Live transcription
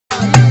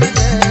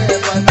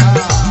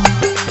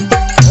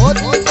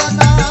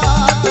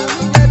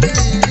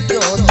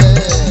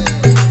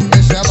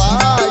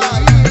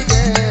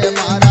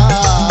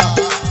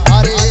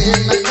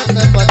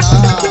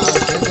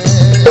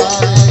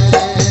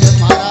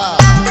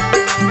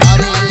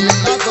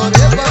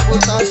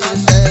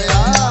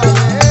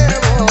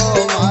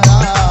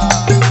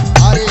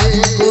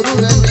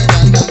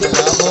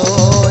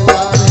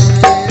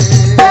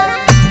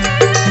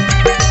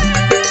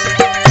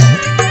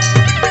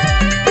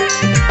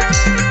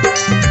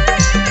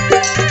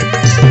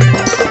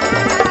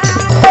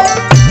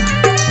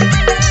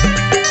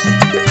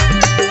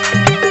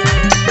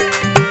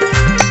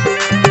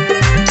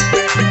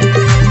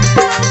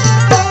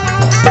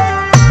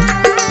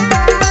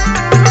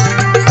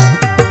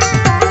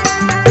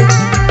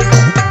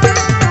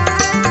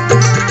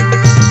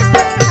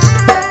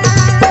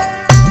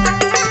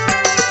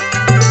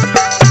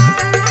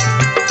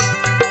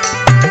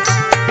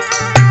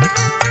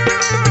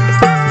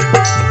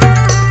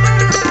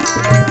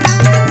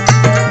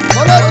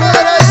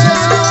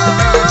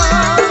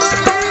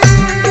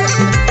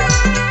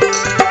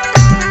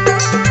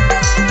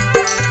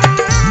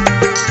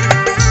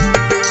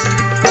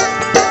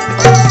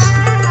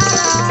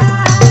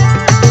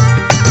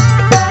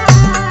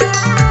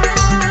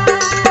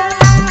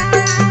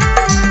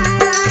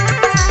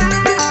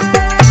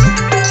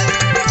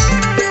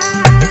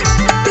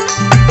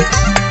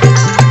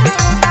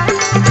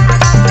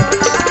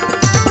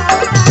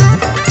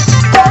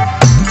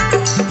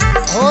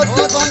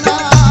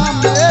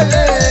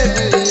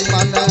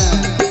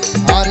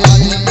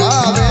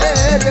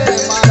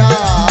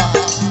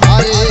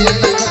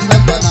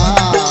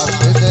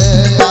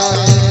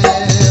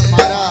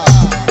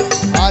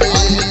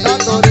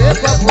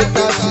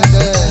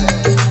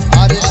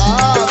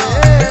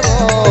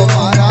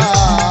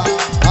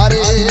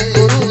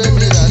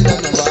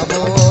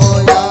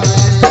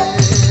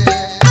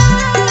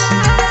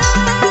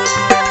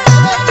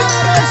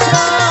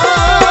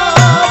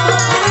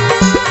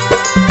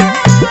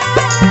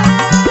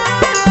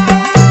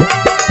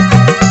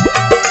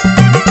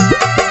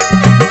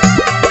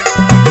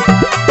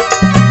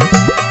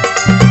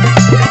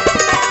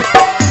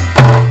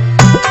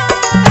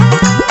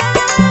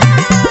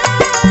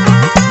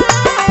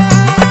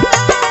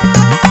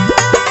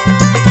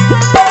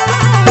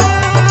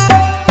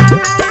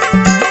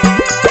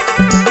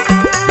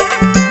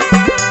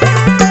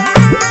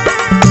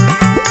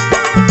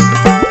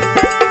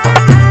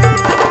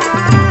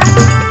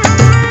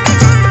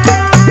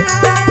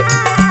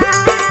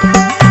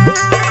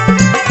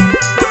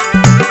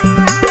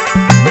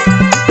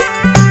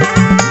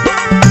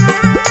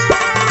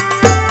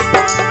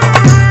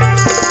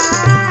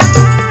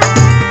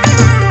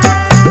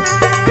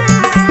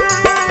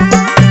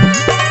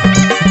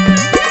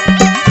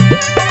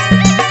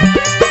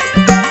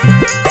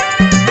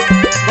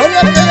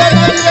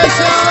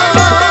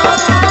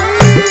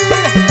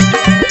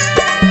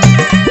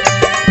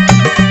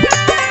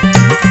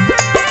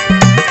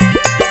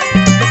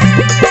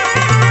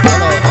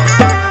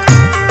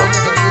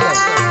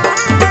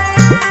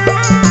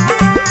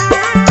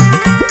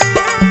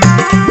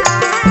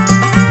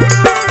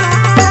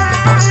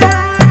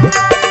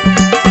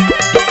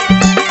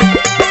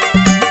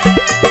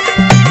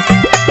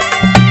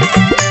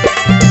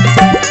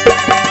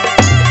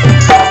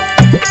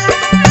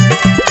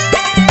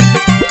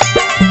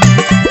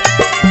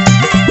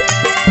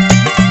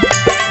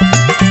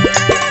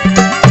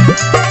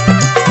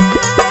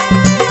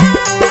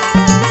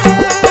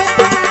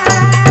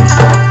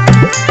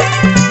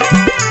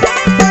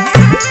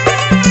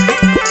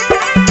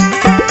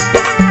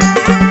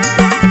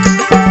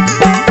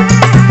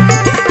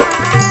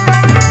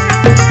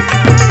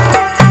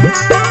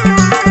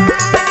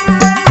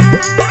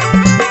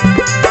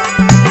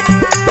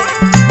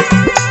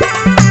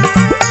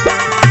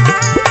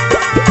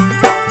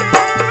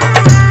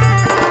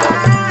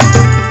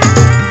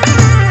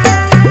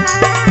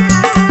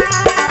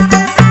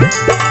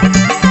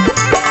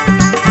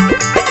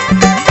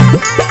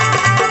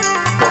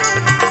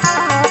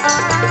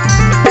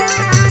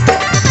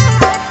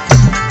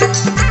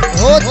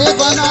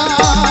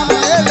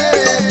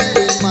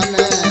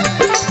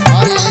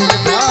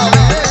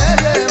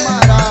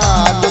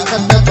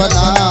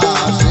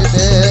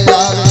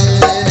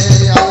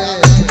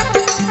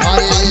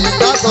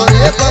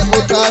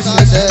बपुटा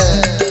सिदे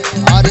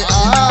अरे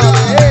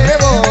आवे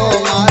वो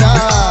मारा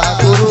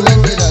गुरु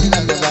रंग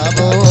रंग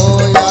जाबो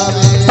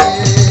आवे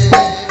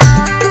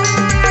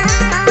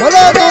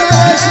बोलो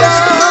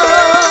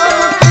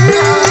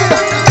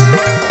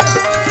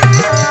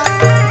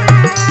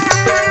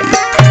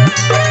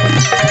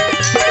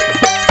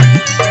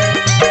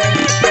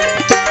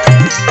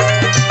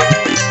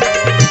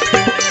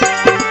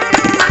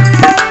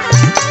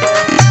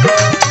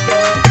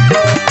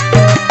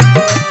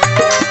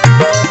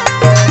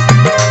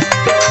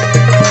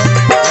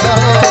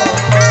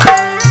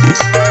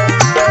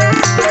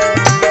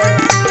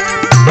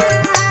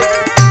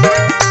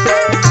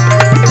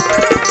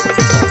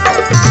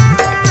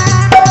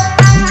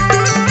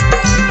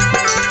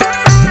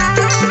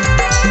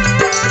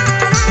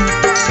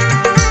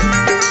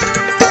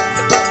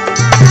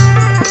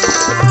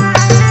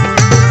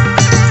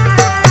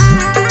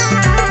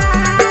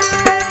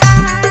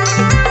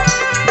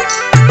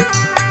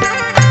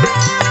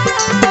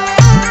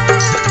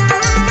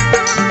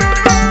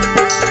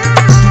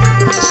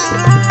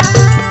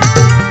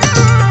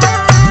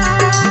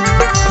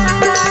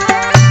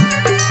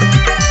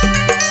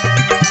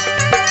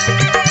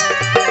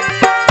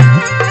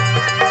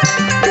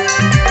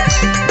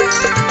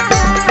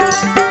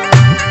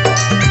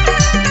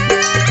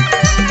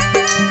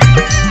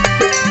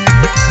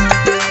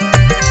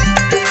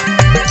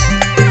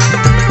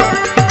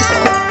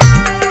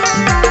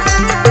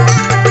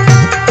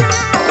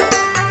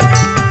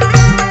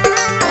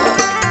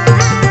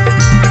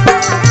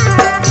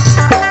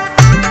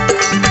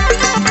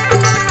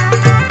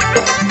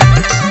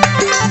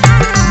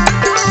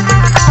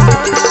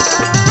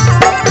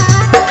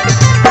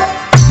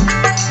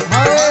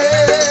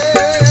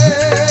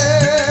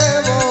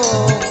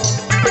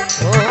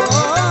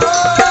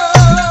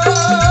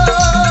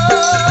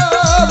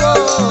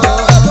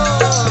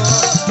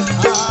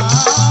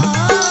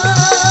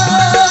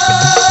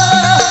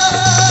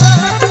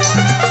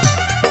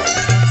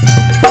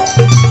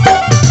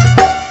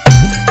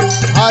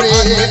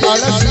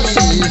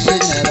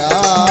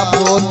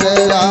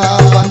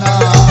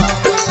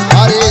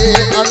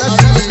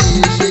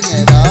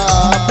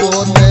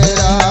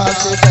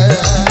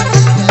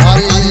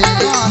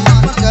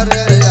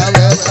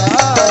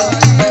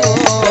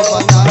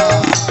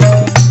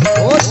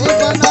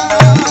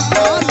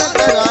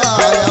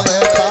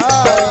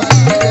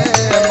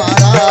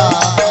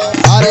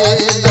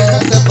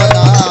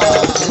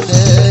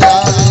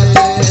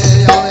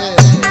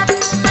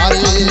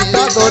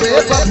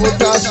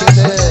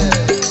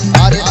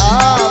अरे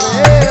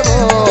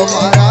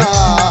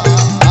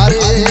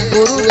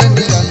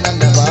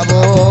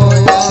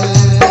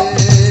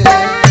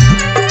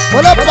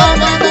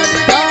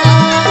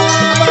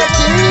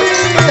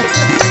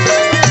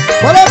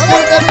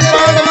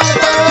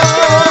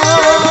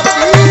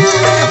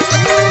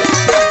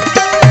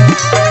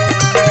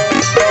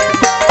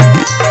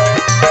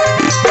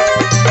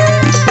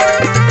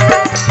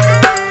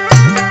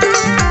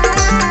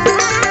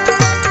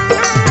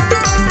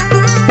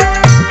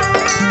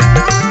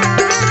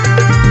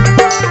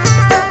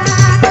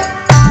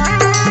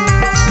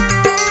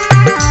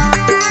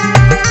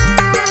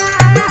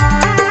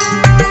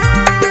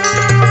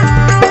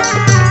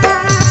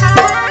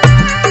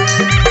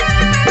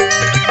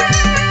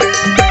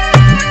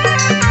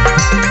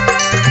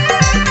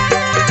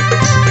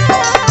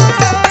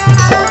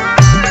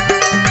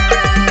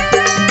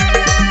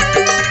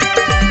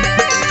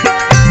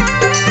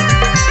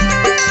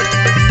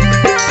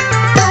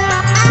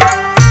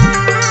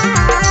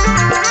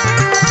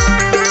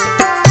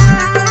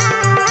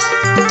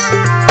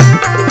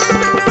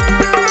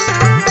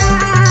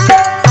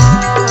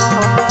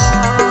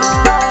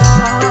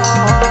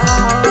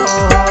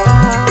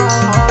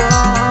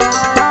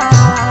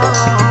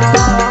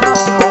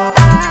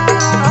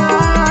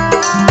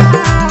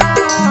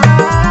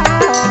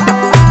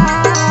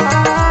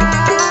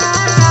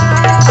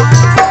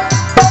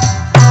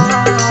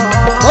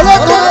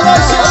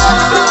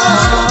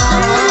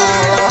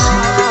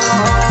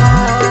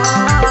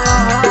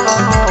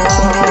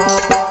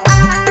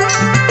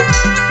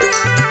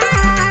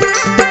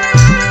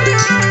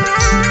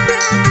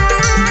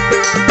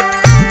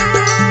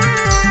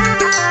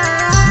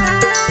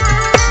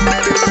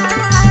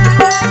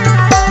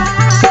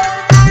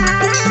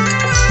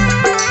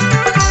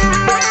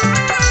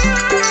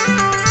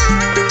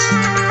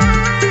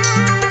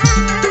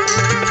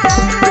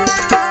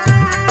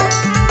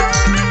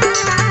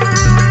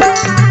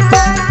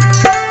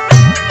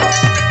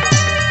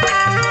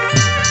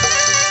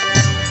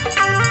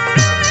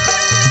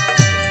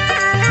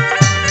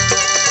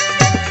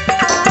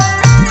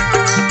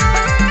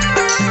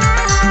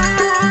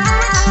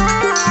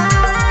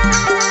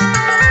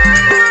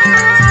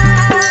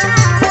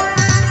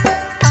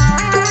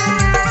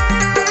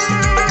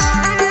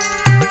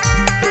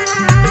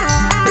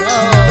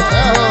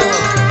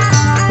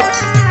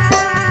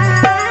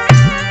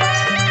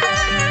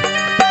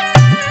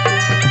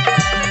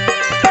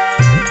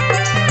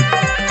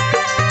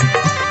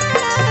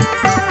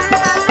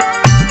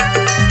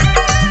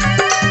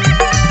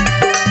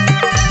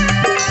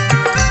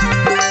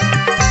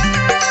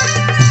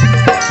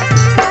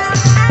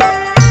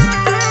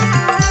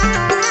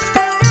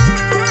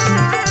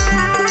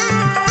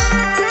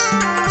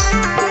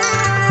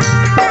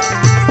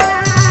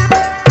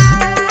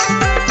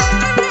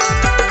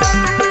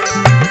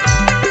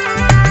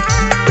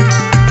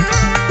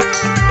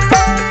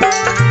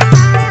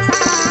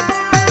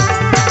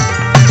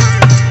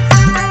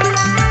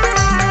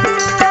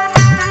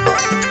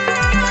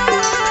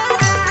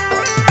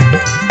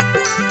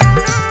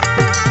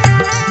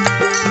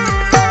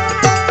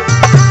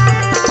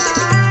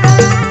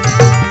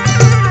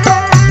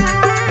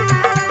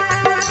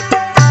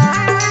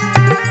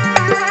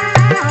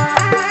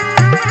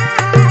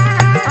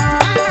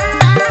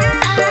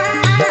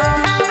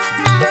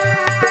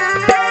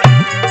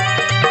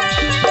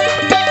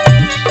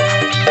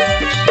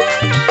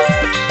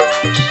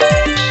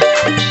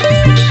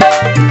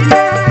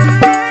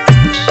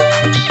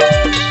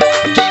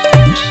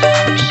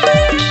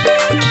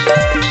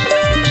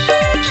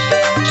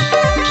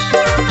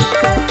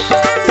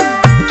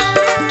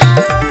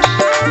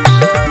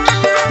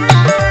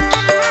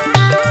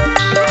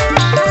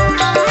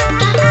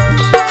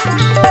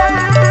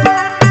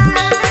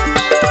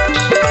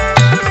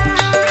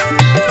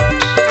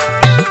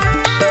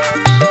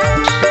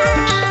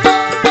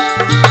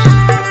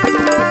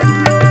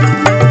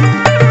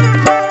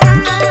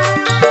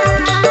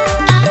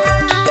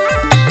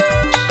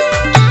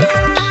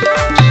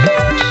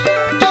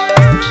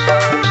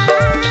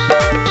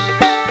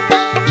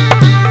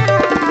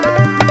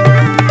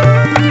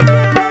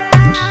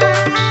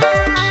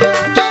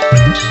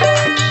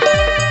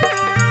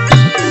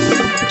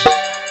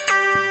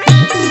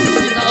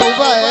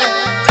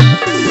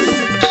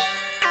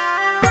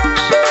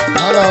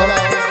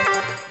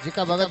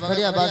जिका भगत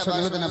खड़िया बादशाह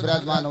विरुद्ध न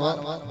विराजमान हो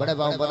बड़े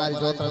बाबू बनारी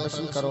जोत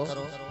दर्शन करो।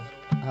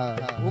 हाँ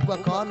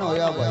ऊपर कौन हो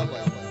या भाई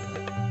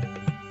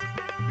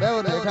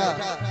बेवर देखा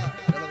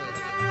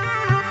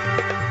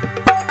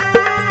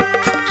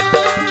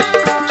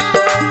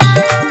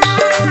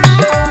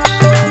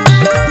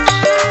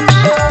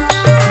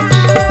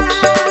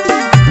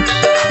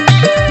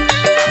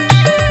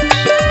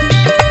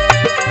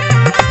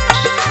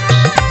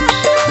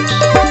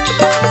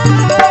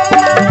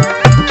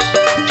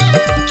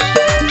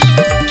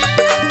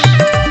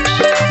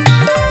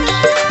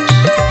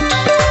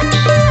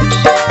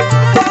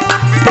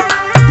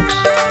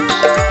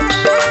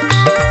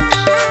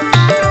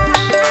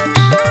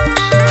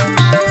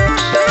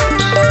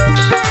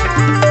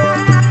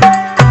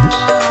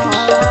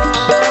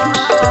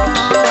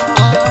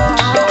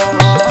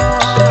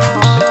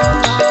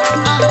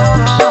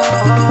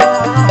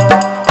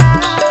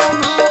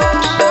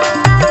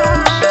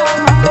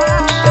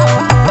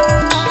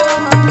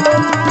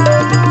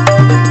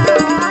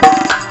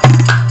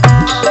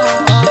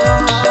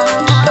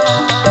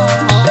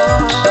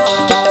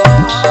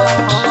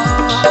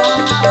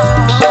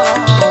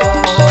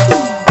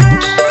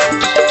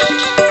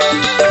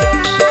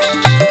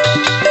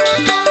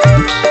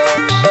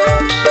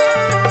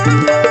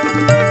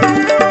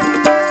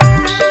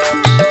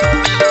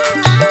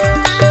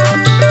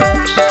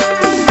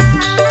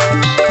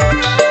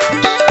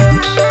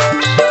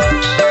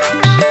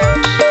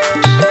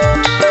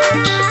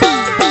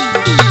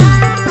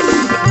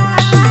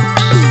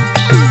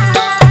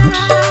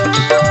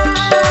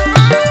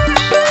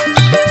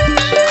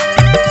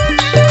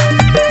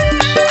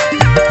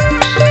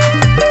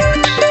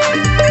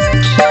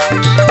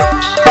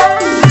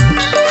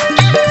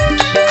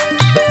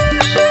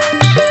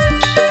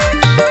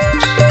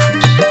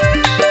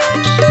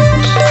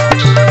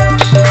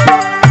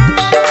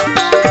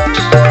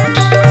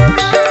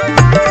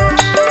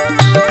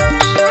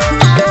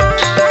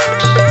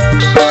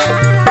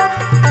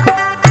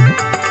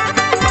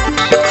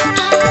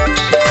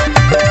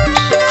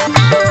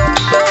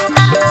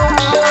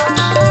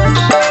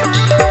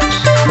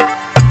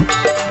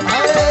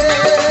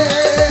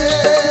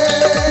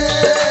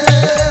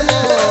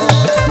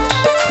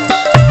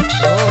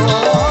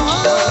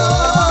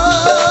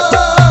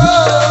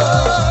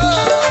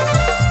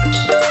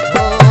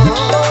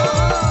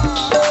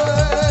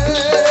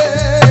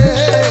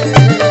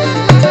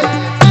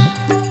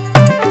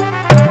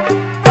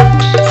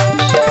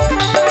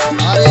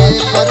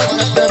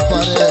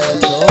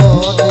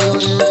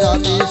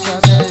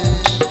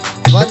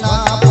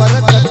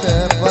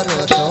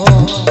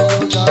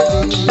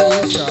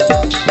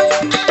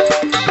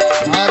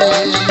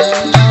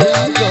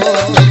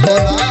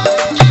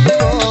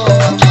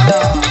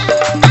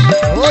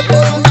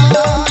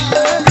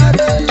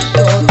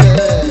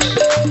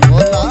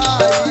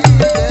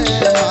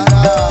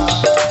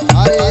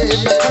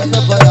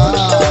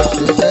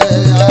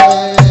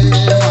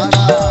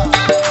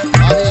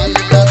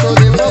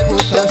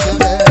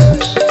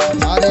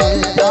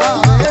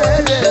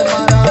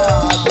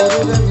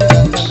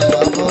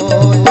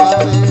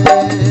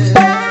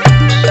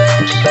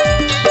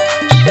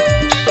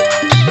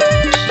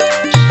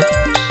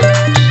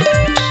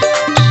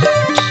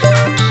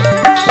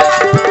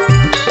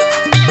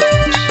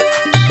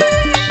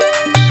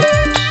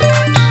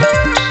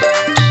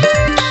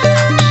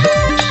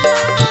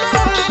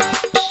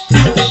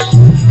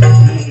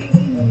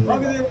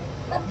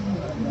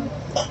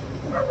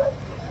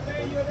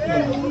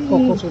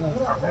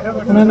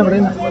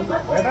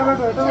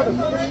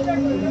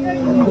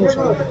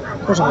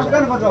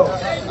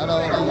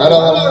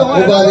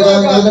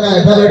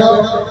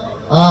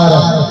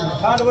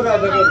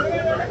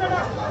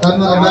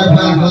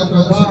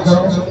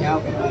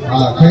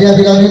खड़िया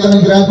दिखाने का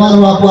विराजमान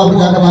हो आपको आप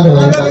जाकर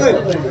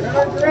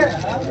मारे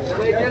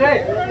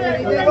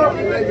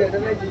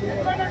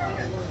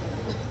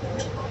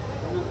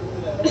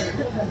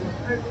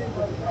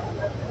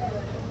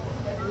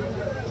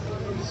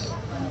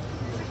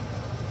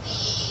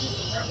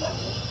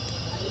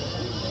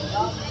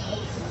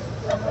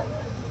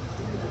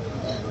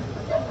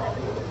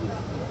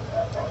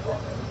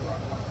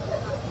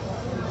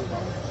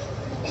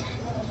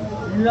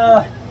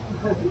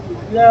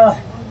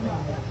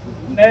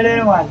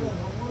मेरे माल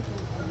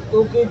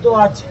तू की तो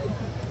आज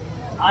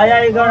आया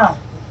ही गणा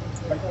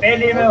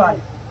पहली में माल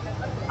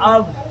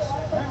अब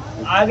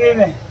आगे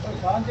में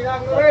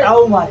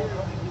बताऊ माल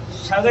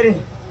सगरी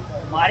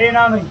मारे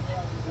नाम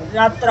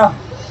यात्रा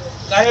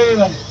करे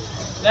में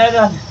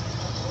मैदान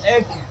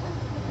एक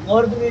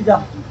मोर्ग बीजा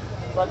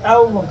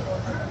बताऊ वो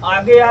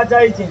आगे आ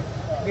जाए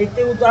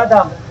बीती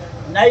उतादा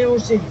नहीं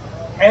उसी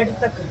हेड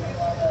तक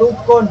तू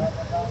कौन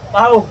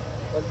पाओ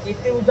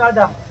बीती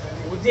उतादा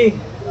उजी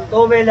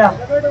तो वेला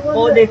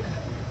वो देख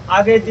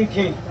आगे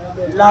दिखे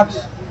लाक्ष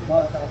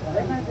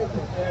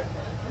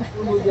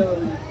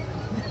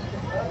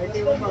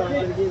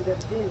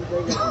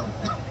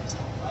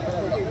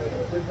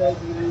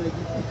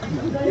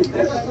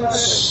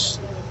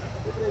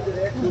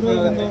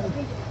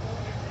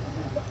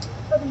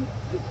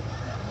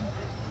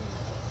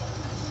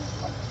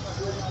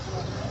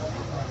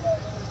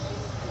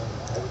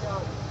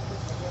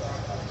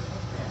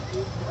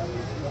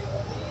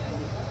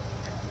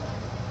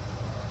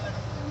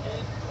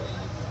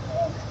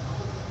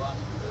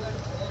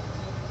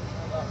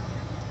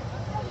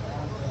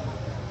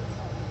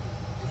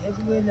एक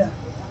वेला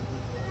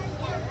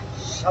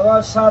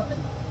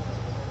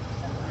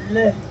 7:15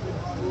 ले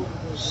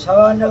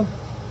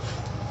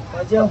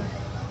 9:15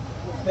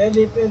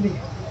 बजे पहली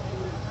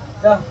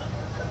दा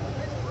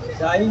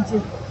जाई जी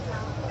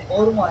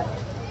और मारे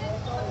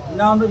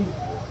नामरी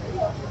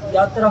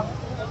यात्रा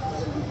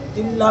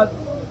 3 लाख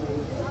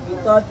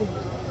बिताती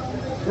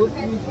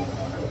रुकवी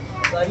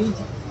करी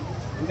जी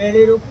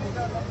मेले रूप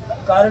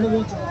कारण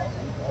भी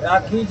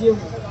राखी जी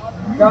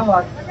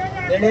दामाद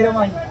मेले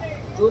रमाई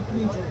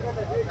जोतवी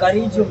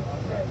करी जो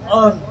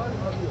और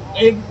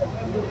एक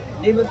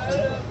निवृत्त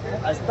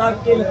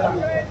हस्ताक्षर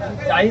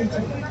चाहिए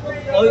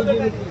कोई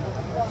निवृत्ति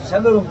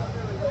सगरो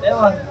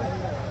व्यवहार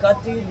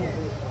कति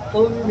तो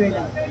भी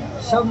बेला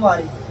सब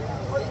मारी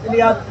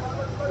क्रिया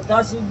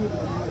उदासी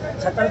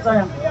छतरता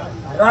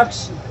राक्ष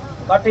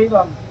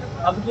कटेवा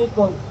अब की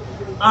को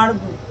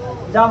आणदू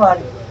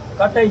जामारी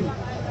कटई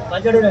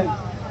बजड़ रहे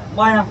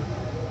माया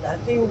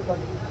धरती ऊपर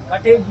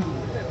कटेगी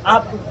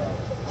आप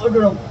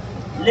उड़ो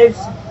ले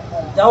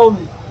जाओ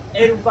में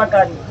एरू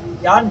कटारी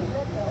ध्यान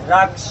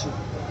राक्ष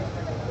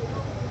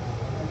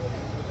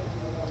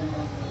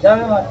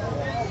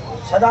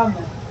सदा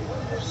में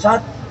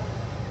सात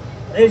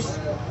रेश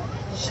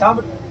शाम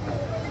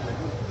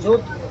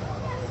जोत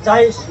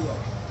चाय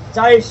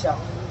शाम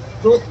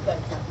जोत कर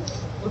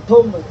उठो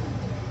मत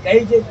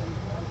कही जे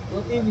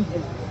जोती भी जे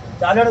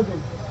चालन दो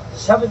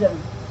सब जन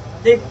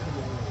देख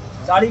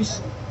 40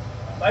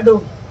 पढ़ो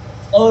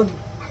और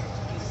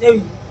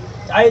सेवी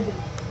चाय दे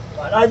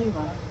बालाजी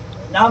महाराज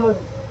नाम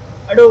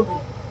अडो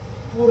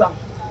पूरा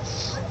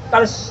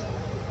कलश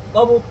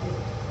बबूती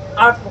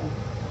आको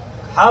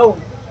खाओ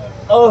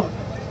और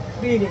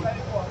पीरे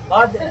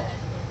बाद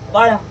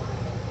बाया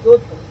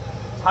जोत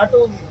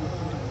छाटो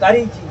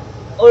करी जी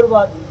और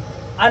बाद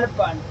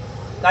अनपान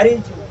करी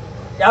जो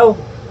जाओ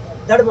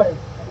दड़बड़े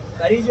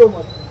करी जो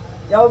मत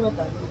जाओ मत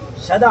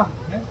सदा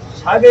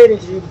सागे रे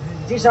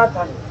दिशा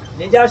था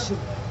निजाशु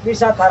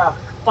दिशा थारा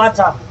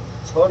पाछा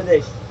छोड़ दे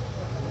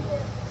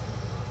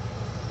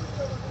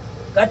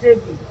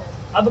कटेगी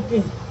अब की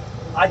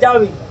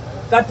आजावी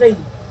कटई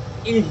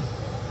ई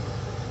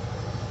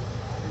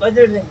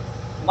बजड़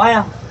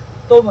माया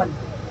तो मन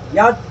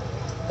याद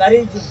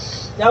करी जो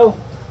जाओ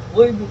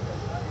कोई भी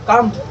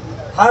काम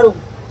थारो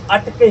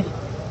अटके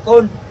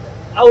कौन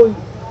आओ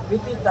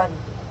बीती तारी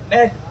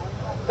मैं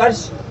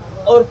कर्ष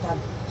और था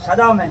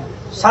सदा में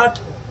साथ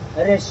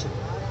रेश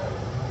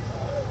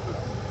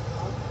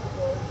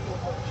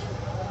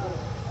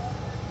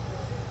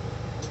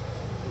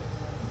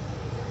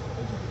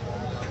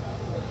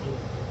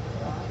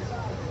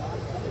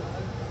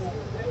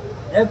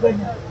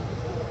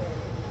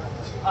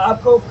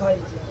आंखों खाई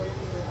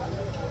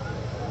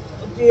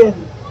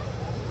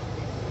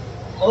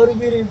और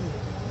भी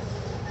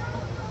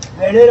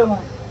हेड़े रमा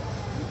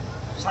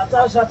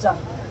साचा साचा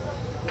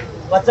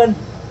वचन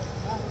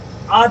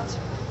आज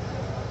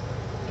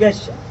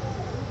कैसा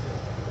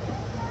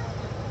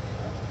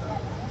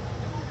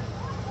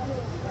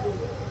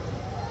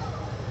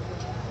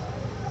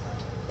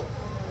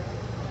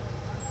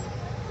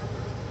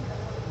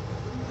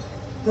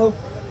तो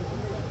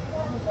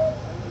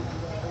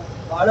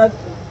बालक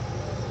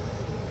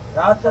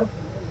रात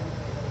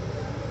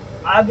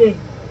आगे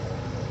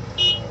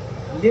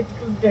लिट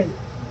टूटे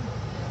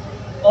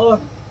और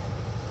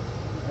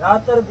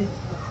रातर दी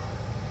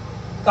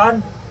कान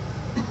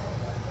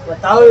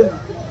बताओ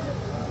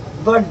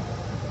बन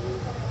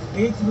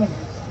बीच में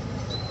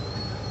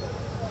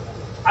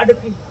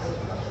अड़की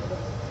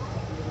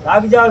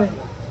लाग जावे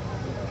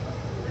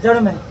जड़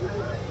में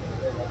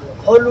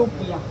खोलू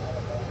किया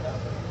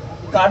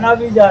काना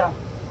भी जा रहा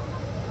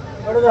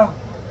पड़ रहा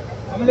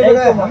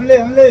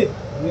हमले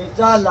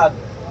नीचा लाग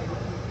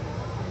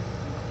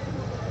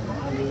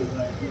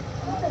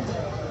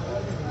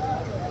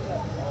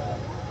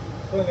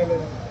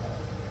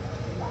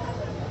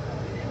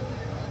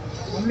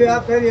हमले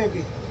आप कह रही है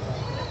कि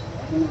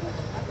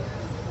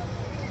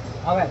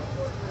आवे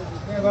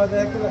ये बात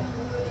है कि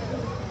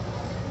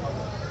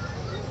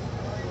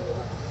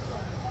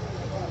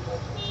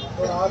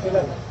तो आप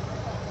इधर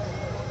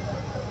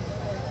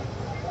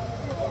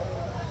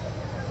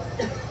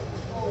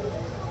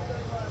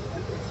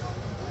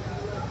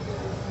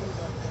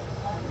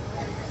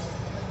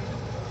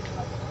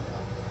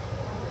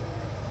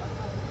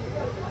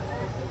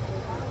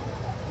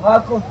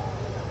को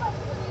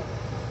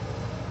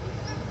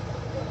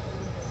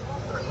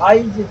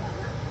खाई जे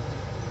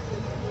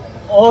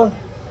और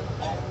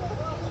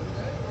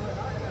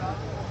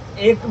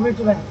 1 मिनट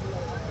में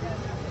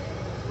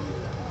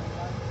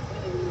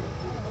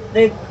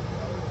देख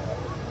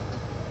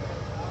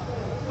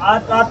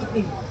आत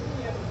की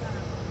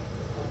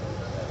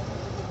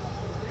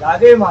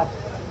लागे मार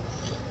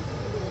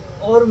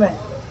और मैं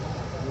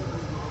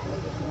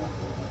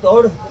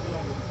तोड़ू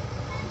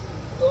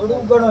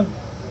गणों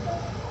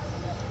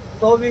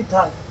तो भी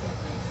था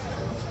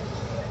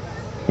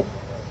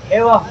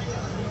हेवा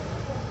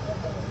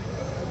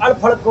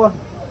अड़फड़ कौन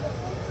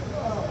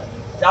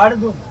जान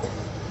दूं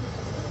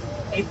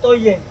तो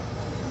ये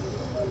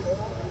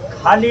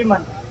खाली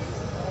मन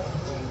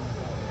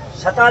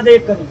सता दे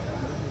करी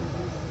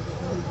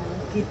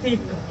किती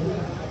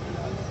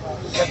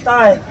सता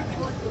है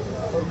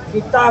और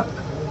किता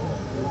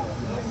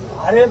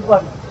हरे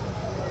पर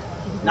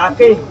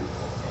नाके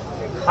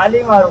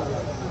खाली मारो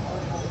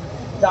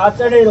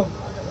चाचड़े रो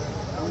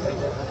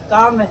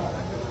काम है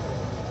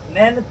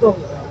मैंने तो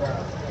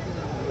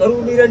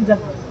करू निरंजन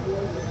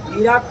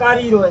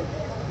निराकारी रोए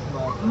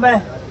मैं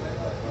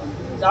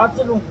जांच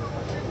लूं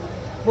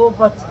वो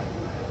बच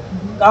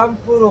काम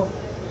पूरो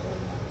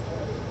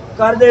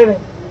कर देवे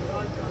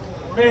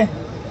उन्हें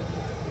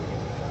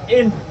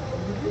इन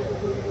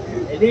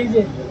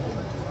लीजिए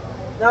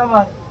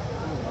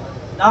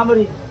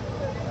नामरी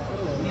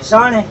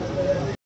निशान है